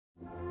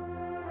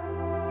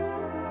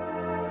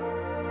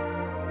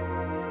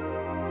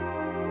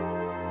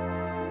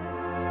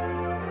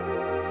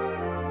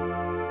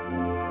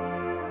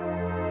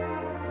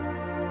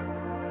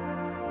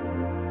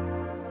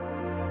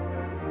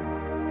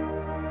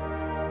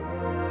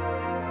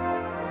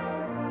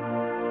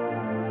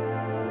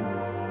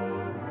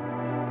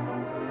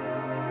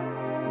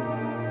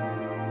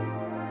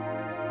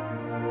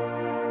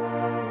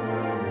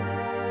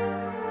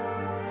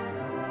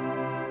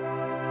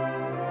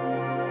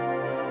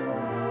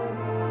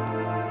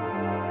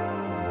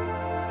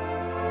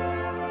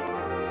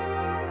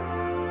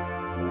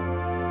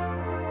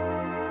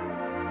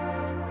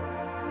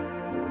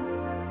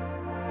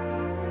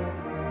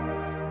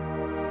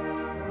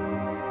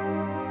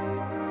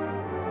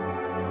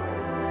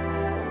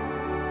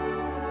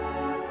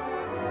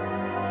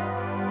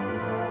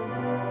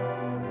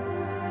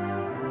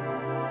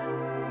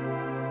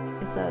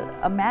it's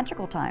a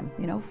magical time,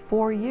 you know,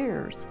 4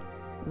 years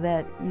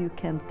that you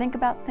can think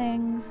about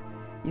things,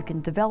 you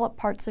can develop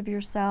parts of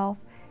yourself,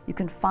 you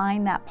can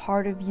find that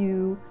part of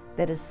you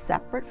that is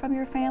separate from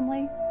your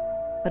family,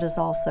 but is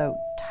also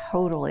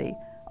totally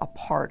a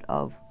part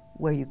of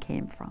where you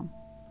came from.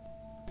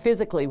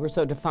 Physically, we're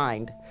so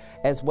defined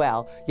as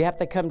well. You have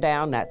to come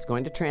down, that's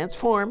going to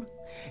transform.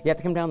 You have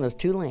to come down those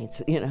 2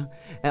 lanes, you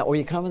know, or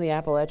you come on the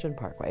Appalachian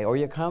Parkway, or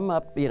you come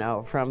up, you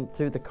know,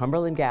 through the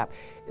Cumberland Gap.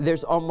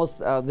 There's almost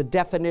the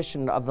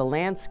definition of the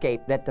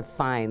landscape that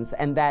defines,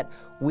 and that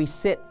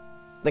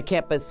the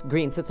campus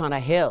green sits on a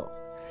hill,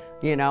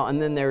 you know,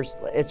 and then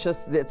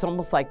it's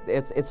almost like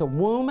it's a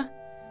womb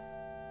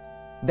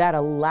that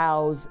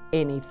allows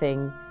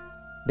anything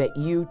that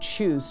you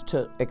choose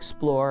to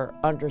explore,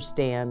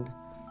 understand,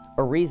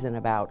 or reason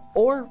about,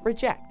 or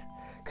reject.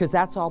 Because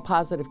that's all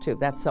positive too.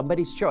 That's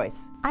somebody's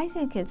choice. I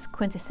think it's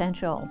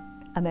quintessential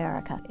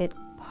America. It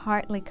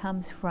partly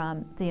comes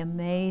from the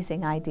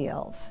amazing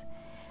ideals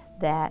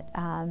that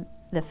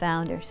the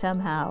founder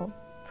somehow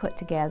put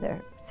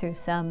together through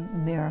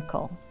some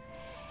miracle.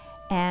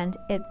 And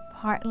it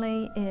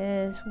partly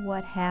is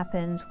what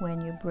happens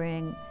when you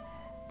bring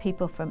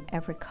people from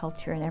every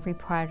culture and every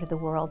part of the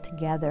world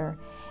together,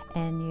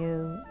 and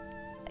you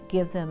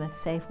give them a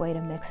safe way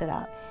to mix it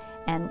up.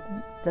 And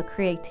the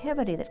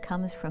creativity that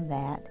comes from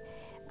that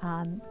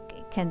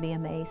can be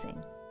amazing.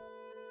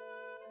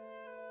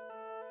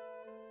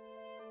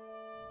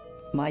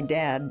 My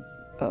dad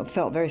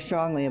felt very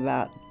strongly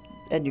about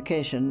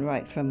education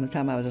right from the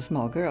time I was a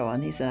small girl,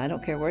 and he said, I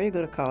don't care where you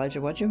go to college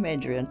or what you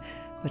major in,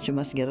 but you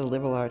must get a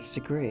liberal arts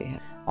degree.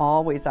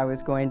 Always I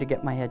was going to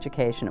get my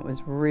education. It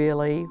was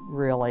really,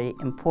 really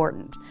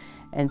important.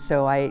 And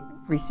so I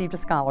received a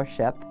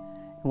scholarship,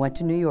 went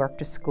to New York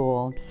to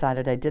school,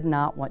 decided I did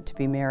not want to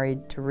be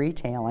married to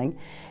retailing,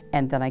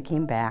 and then I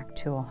came back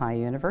to Ohio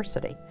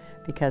University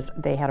because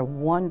they had a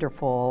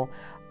wonderful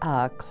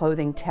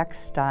clothing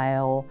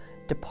textile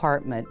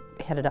department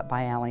headed up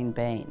by Aline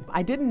Bain.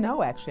 I didn't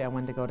know actually I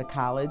wanted to go to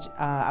college.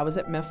 I was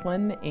at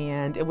Mifflin,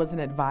 and it was an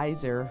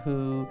advisor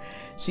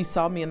she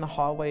saw me in the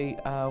hallway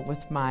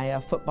with my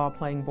football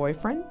playing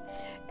boyfriend,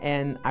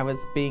 and I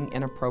was being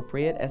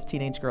inappropriate, as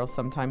teenage girls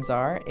sometimes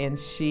are, and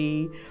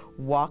she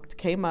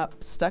came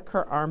up, stuck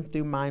her arm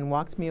through mine,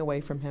 walked me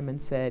away from him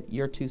and said,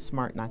 "You're too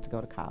smart not to go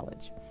to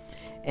college."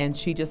 And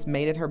she just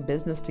made it her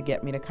business to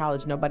get me to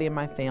college. Nobody in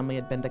my family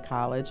had been to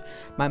college.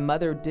 My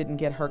mother didn't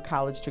get her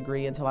college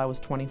degree until I was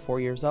 24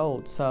 years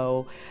old.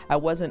 So I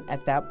wasn't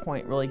at that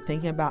point really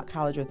thinking about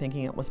college or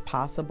thinking it was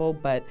possible.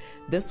 But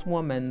this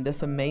woman,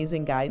 this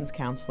amazing guidance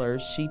counselor,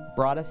 she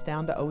brought us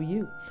down to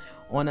OU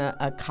on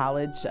a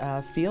college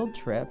field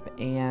trip.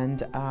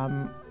 And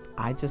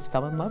I just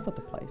fell in love with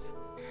the place.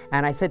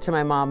 And I said to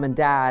my mom and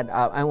dad,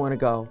 I want to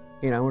go,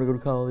 I want to go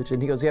to college.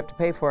 And he goes, you have to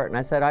pay for it. And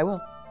I said, I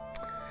will.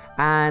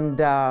 And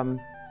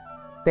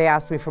they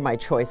asked me for my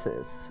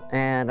choices,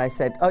 and I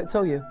said, oh, it's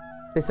OU.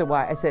 They said,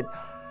 why? I said,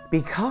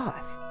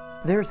 because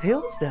there's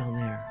hills down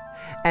there,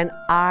 and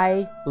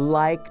I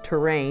like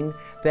terrain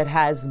that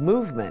has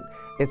movement.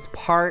 It's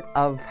part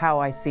of how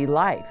I see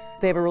life.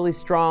 They have a really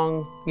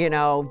strong,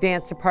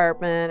 dance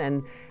department,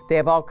 and they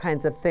have all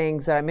kinds of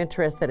things that I'm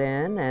interested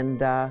in,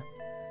 and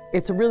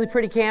it's a really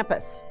pretty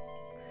campus,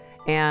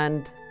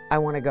 and I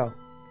want to go.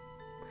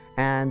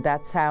 And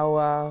that's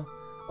how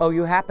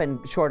OU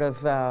happened, short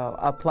of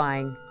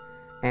applying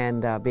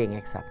and being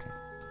accepted.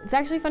 It's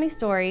actually a funny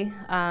story.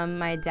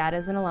 My dad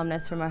is an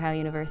alumnus from Ohio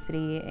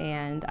University,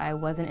 and I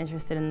wasn't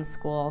interested in the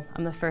school.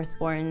 I'm the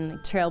firstborn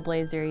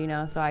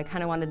trailblazer, so I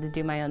kind of wanted to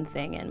do my own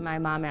thing. And my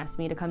mom asked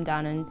me to come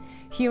down and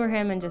humor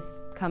him and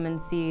just come and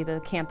see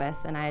the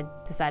campus, and I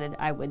decided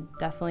I would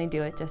definitely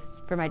do it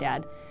just for my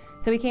dad.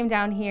 So we came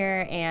down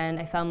here, and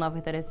I fell in love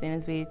with it as soon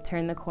as we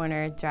turned the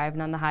corner,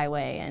 driving on the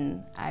highway,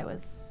 and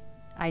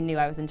I knew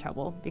I was in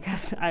trouble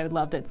because I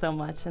loved it so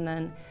much. And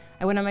then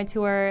I went on my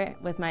tour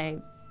with my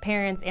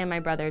parents and my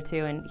brother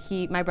too, and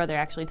my brother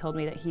actually told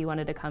me that he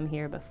wanted to come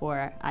here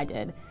before I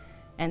did.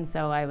 And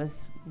so I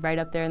was right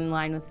up there in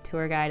line with the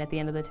tour guide at the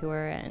end of the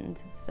tour,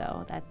 and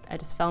so I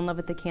just fell in love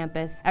with the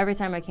campus. Every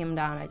time I came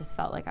down, I just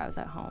felt like I was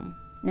at home.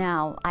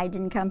 Now, I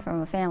didn't come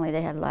from a family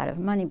that had a lot of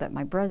money, but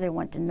my brother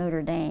went to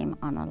Notre Dame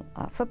on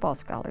a football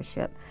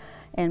scholarship.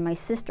 And my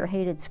sister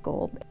hated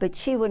school, but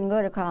she wouldn't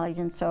go to college,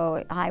 and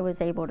so I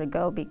was able to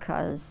go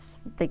because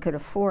they could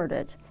afford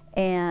it.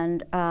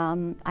 And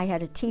I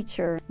had a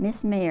teacher,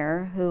 Miss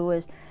Mayer, who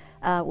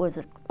was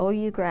an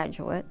OU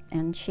graduate,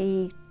 and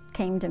she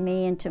came to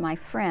me and to my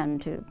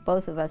friend,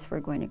 both of us were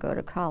going to go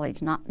to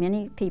college. Not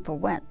many people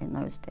went in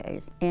those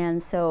days.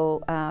 And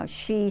so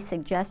she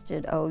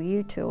suggested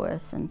OU to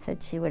us and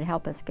said she would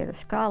help us get a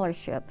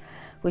scholarship,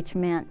 which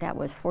meant that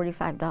was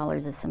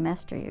 $45 a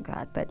semester you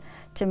got. But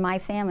to my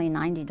family,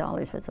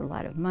 $90 was a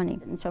lot of money.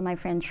 And so my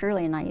friend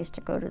Shirley and I used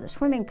to go to the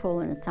swimming pool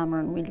in the summer,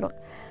 and we'd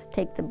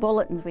take the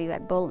bulletins, we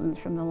got bulletins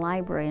from the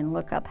library, and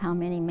look up how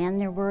many men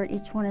there were at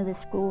each one of the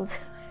schools.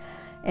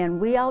 And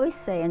we always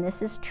say, and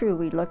this is true,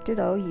 we looked at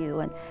OU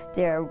and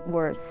there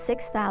were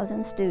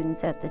 6,000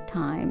 students at the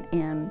time,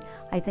 and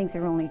I think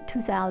there were only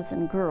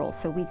 2,000 girls,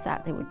 so we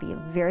thought that would be a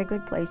very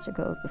good place to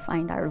go to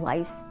find our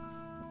life's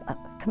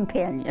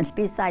companion.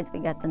 Besides, we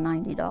got the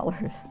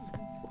 $90.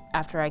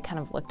 After I kind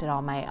of looked at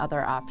all my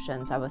other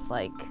options, I was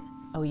like,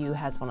 OU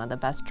has one of the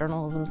best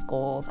journalism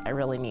schools. I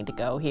really need to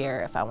go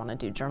here if I want to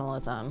do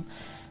journalism.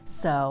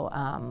 So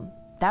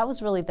that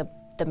was really the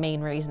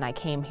main reason I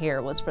came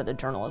here, was for the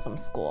journalism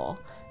school.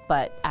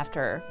 But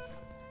after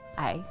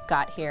I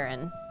got here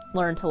and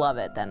learned to love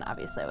it, then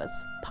obviously I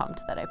was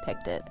pumped that I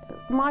picked it.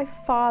 My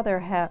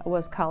father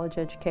was college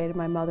educated,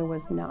 my mother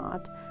was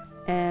not.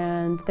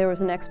 And there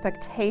was an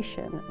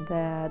expectation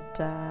that,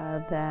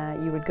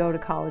 that you would go to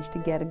college to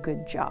get a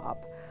good job.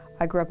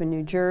 I grew up in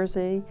New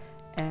Jersey,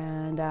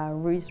 and a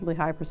reasonably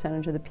high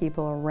percentage of the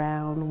people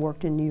around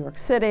worked in New York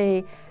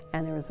City,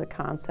 and there was the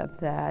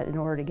concept that in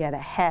order to get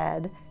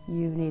ahead,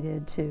 you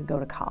needed to go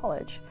to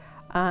college.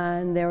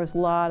 And there was a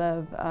lot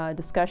of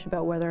discussion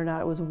about whether or not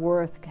it was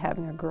worth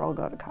having a girl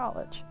go to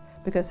college.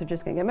 Because they're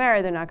just going to get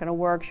married, they're not going to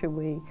work, should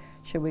we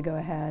go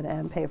ahead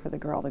and pay for the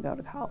girl to go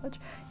to college?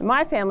 In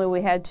my family,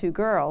 we had 2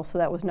 girls, so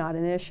that was not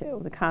an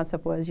issue. The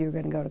concept was you were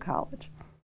going to go to college.